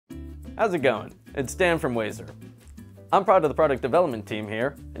How's it going? It's Dan from WAZER. I'm part of the product development team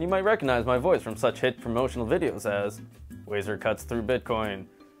here, and you might recognize my voice from such hit promotional videos as WAZER cuts through Bitcoin,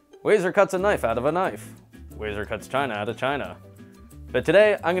 WAZER cuts a knife out of a knife, WAZER cuts China out of China. But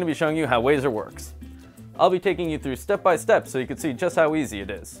today, I'm going to be showing you how WAZER works. I'll be taking you through step by step so you can see just how easy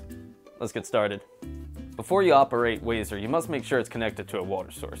it is. Let's get started. Before you operate WAZER, you must make sure it's connected to a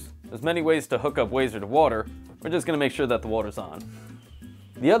water source. There's many ways to hook up WAZER to water. We're just going to make sure that the water's on.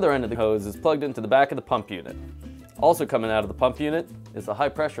 The other end of the hose is plugged into the back of the pump unit. Also coming out of the pump unit is a high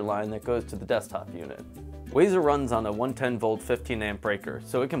pressure line that goes to the desktop unit. WAZER runs on a 110 volt 15 amp breaker,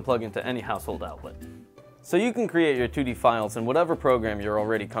 so it can plug into any household outlet. So you can create your 2D files in whatever program you're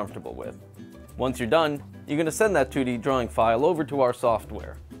already comfortable with. Once you're done, you're going to send that 2D drawing file over to our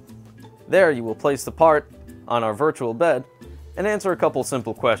software. There you will place the part on our virtual bed and answer a couple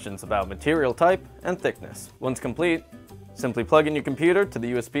simple questions about material type and thickness. Once complete, simply plug in your computer to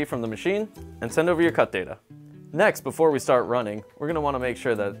the USB from the machine and send over your cut data. Next, before we start running, we're going to want to make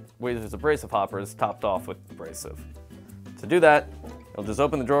sure that WAZER's abrasive hopper is topped off with abrasive. To do that, you'll just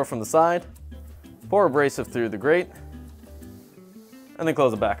open the drawer from the side, pour abrasive through the grate, and then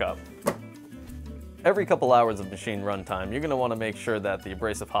close it back up. Every couple hours of machine runtime, you're going to want to make sure that the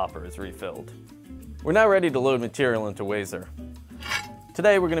abrasive hopper is refilled. We're now ready to load material into WAZER.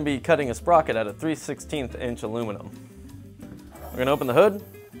 Today we're going to be cutting a sprocket out of 3/16 inch aluminum. We're going to open the hood,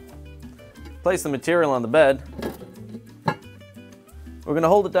 place the material on the bed. We're going to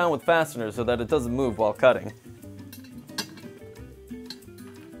hold it down with fasteners so that it doesn't move while cutting.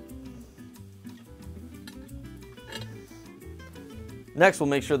 Next, we'll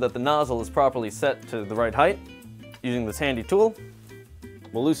make sure that the nozzle is properly set to the right height. Using this handy tool,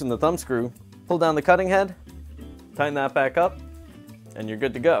 we'll loosen the thumb screw, pull down the cutting head, tighten that back up, and you're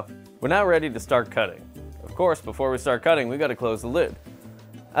good to go. We're now ready to start cutting. Of course, before we start cutting, we got to close the lid.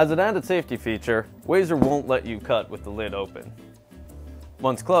 As an added safety feature, WAZER won't let you cut with the lid open.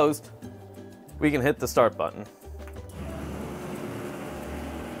 Once closed, we can hit the start button.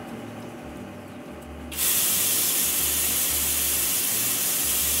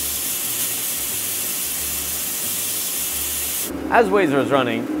 As WAZER is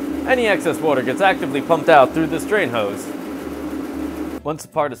running, any excess water gets actively pumped out through this drain hose. Once the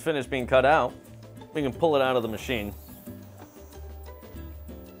part is finished being cut out, we can pull it out of the machine.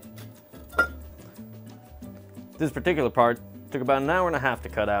 This particular part took about 1.5 hours to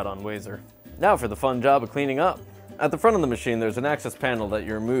cut out on WAZER. Now for the fun job of cleaning up. At the front of the machine there's an access panel that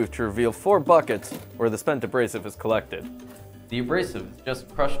you remove to reveal 4 buckets where the spent abrasive is collected. The abrasive is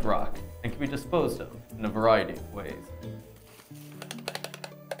just crushed rock and can be disposed of in a variety of ways.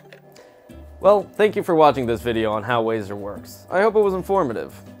 Well, thank you for watching this video on how WAZER works. I hope it was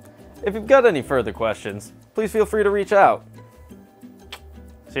informative. If you've got any further questions, please feel free to reach out.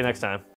 See you next time.